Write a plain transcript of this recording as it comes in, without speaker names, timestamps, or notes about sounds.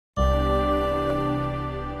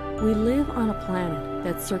We live on a planet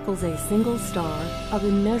that circles a single star of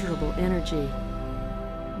immeasurable energy.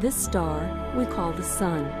 This star, we call the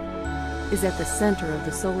Sun, is at the center of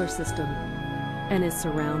the solar system and is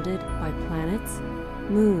surrounded by planets,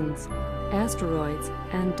 moons, asteroids,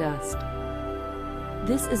 and dust.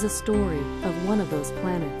 This is a story of one of those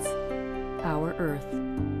planets, our Earth.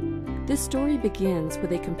 This story begins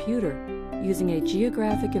with a computer using a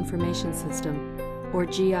geographic information system, or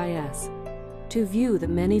GIS, to view the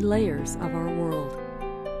many layers of our world.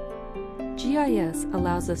 GIS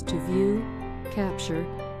allows us to view, capture,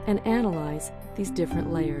 and analyze these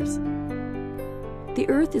different layers. The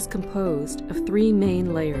Earth is composed of three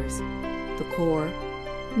main layers: the core,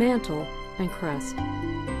 mantle, and crust.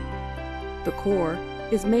 The core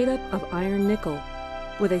is made up of iron-nickel,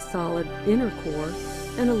 with a solid inner core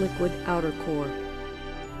and a liquid outer core.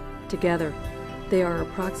 Together, they are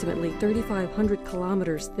approximately 3,500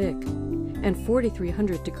 kilometers thick and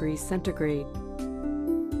 4,300 degrees centigrade.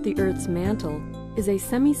 The Earth's mantle is a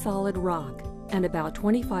semi-solid rock and about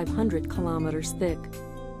 2,500 kilometers thick.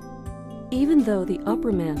 Even though the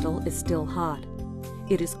upper mantle is still hot,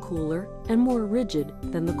 it is cooler and more rigid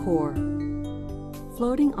than the core.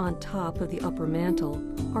 Floating on top of the upper mantle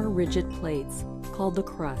are rigid plates called the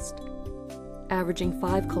crust. Averaging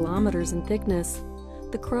 5 kilometers in thickness,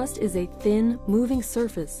 the crust is a thin, moving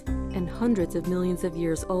surface and hundreds of millions of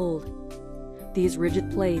years old. These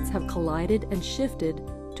rigid plates have collided and shifted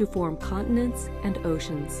to form continents and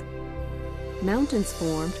oceans. Mountains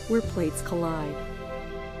formed where plates collide.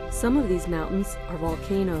 Some of these mountains are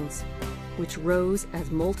volcanoes, which rose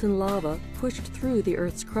as molten lava pushed through the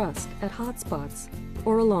Earth's crust at hot spots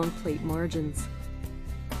or along plate margins.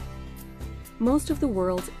 Most of the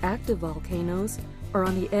world's active volcanoes are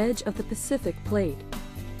on the edge of the Pacific Plate,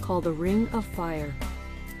 called the Ring of Fire.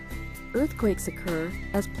 Earthquakes occur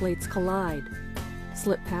as plates collide,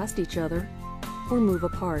 slip past each other, or move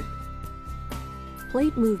apart.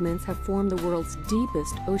 Plate movements have formed the world's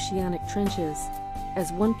deepest oceanic trenches,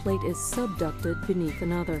 as one plate is subducted beneath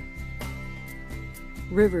another.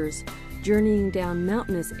 Rivers, journeying down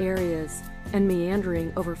mountainous areas and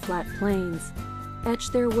meandering over flat plains,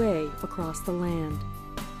 etch their way across the land.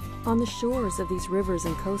 On the shores of these rivers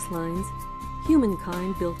and coastlines,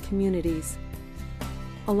 humankind built communities.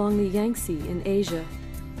 Along the Yangtze in Asia,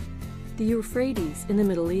 the Euphrates in the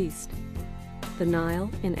Middle East, the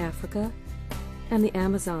Nile in Africa, and the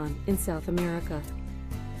Amazon in South America.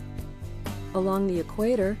 Along the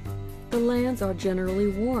equator, the lands are generally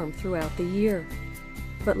warm throughout the year,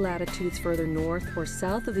 but latitudes further north or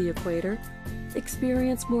south of the equator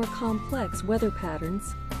experience more complex weather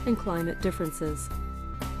patterns and climate differences.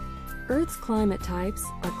 Earth's climate types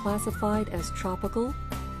are classified as tropical,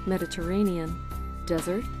 Mediterranean,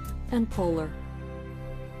 desert, and polar.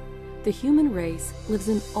 The human race lives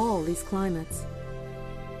in all these climates.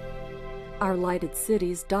 Our lighted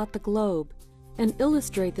cities dot the globe and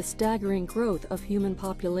illustrate the staggering growth of human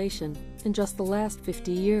population in just the last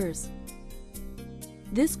 50 years.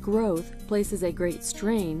 This growth places a great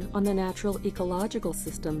strain on the natural ecological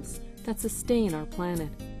systems that sustain our planet.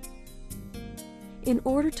 In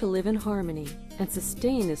order to live in harmony and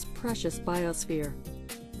sustain this precious biosphere,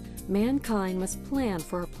 mankind must plan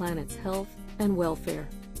for our planet's health and welfare.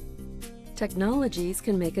 Technologies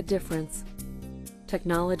can make a difference.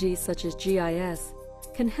 Technologies such as GIS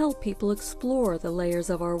can help people explore the layers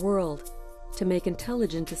of our world to make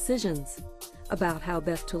intelligent decisions about how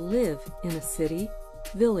best to live in a city,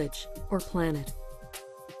 village, or planet.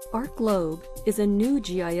 Our Globe is a new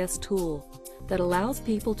GIS tool that allows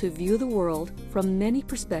people to view the world from many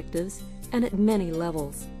perspectives and at many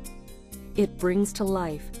levels. It brings to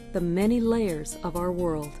life the many layers of our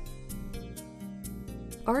world.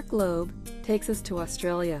 Our Globe takes us to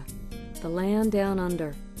Australia, the land down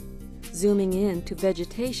under, zooming in to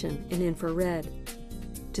vegetation in infrared,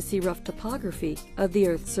 to see rough topography of the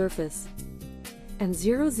Earth's surface, and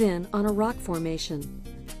zeroes in on a rock formation,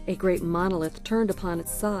 a great monolith turned upon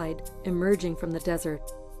its side, emerging from the desert.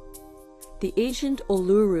 The ancient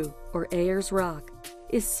Uluru, or Ayers Rock,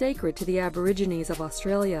 is sacred to the Aborigines of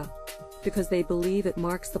Australia because they believe it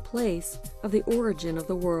marks the place of the origin of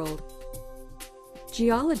the world.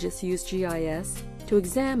 Geologists use GIS to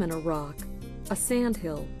examine a rock, a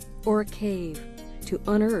sandhill, or a cave to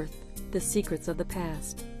unearth the secrets of the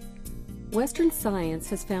past. Western science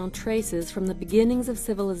has found traces from the beginnings of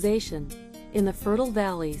civilization in the fertile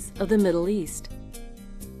valleys of the Middle East.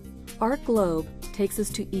 Our Globe takes us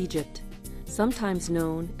to Egypt, sometimes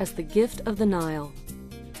known as the gift of the Nile,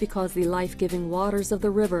 because the life-giving waters of the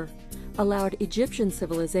river allowed Egyptian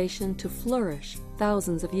civilization to flourish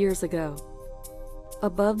thousands of years ago.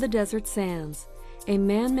 Above the desert sands, a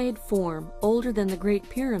man-made form older than the Great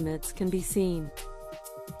Pyramids can be seen.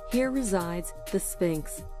 Here resides the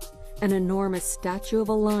Sphinx, an enormous statue of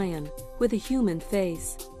a lion with a human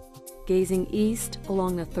face, gazing east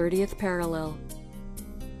along the 30th parallel.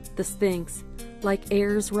 The Sphinx, like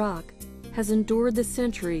Ayers Rock, has endured the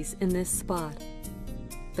centuries in this spot.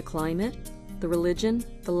 The climate, the religion,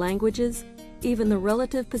 the languages, even the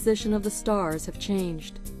relative position of the stars have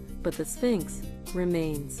changed, but the Sphinx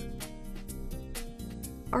remains.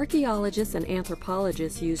 Archaeologists and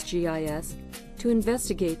anthropologists use GIS to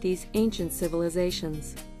investigate these ancient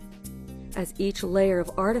civilizations. As each layer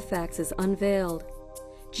of artifacts is unveiled,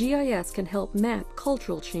 GIS can help map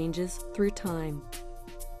cultural changes through time.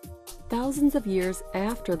 Thousands of years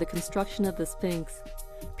after the construction of the Sphinx,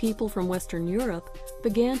 people from Western Europe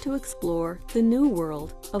began to explore the New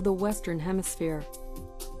World of the Western Hemisphere.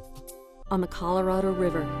 On the Colorado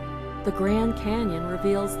River, the Grand Canyon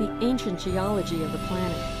reveals the ancient geology of the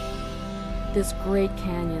planet. This great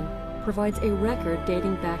canyon provides a record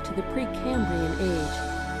dating back to the Precambrian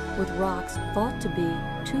age, with rocks thought to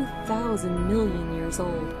be 2,000 million years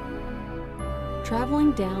old.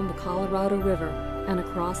 Traveling down the Colorado River and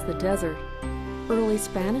across the desert, early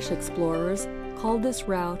Spanish explorers called this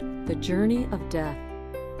route the Journey of Death.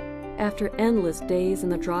 After endless days in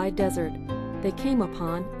the dry desert, they came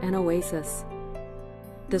upon an oasis.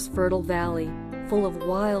 This fertile valley, full of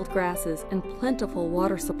wild grasses and plentiful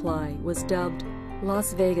water supply, was dubbed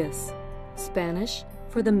Las Vegas, Spanish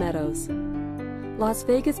for the meadows. Las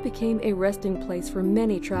Vegas became a resting place for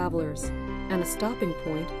many travelers and a stopping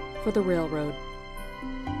point for the railroad.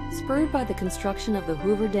 Spurred by the construction of the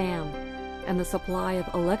Hoover Dam and the supply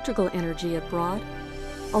of electrical energy it brought,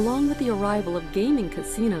 along with the arrival of gaming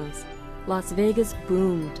casinos, Las Vegas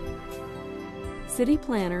boomed. City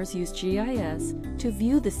planners use GIS to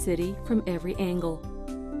view the city from every angle.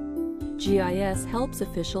 GIS helps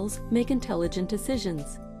officials make intelligent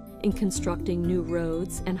decisions in constructing new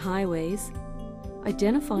roads and highways,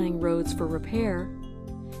 identifying roads for repair,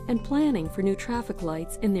 and planning for new traffic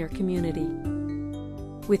lights in their community.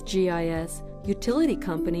 With GIS, utility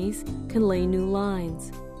companies can lay new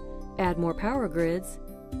lines, add more power grids,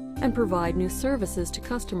 and provide new services to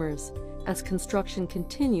customers as construction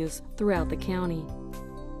continues throughout the county.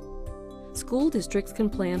 School districts can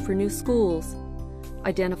plan for new schools,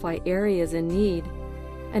 identify areas in need,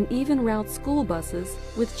 and even route school buses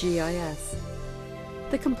with GIS.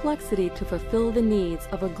 The complexity to fulfill the needs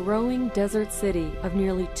of a growing desert city of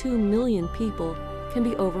nearly 2 million people can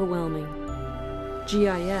be overwhelming.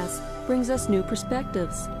 GIS brings us new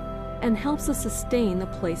perspectives and helps us sustain the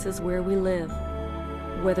places where we live,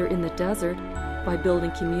 whether in the desert, by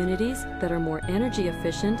building communities that are more energy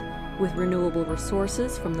efficient with renewable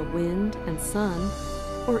resources from the wind and sun,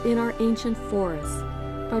 or in our ancient forests,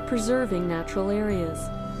 by preserving natural areas,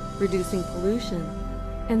 reducing pollution,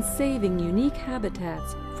 and saving unique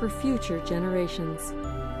habitats for future generations.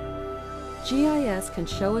 GIS can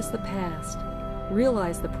show us the past,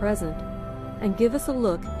 realize the present, and give us a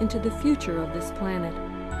look into the future of this planet.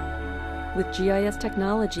 With GIS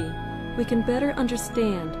technology, we can better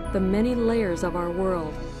understand the many layers of our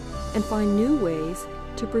world and find new ways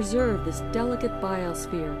to preserve this delicate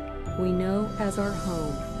biosphere we know as our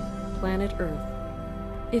home, planet Earth.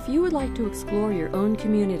 If you would like to explore your own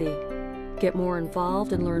community, get more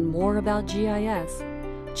involved and learn more about GIS,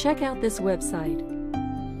 check out this website.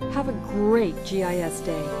 Have a great GIS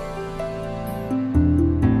day.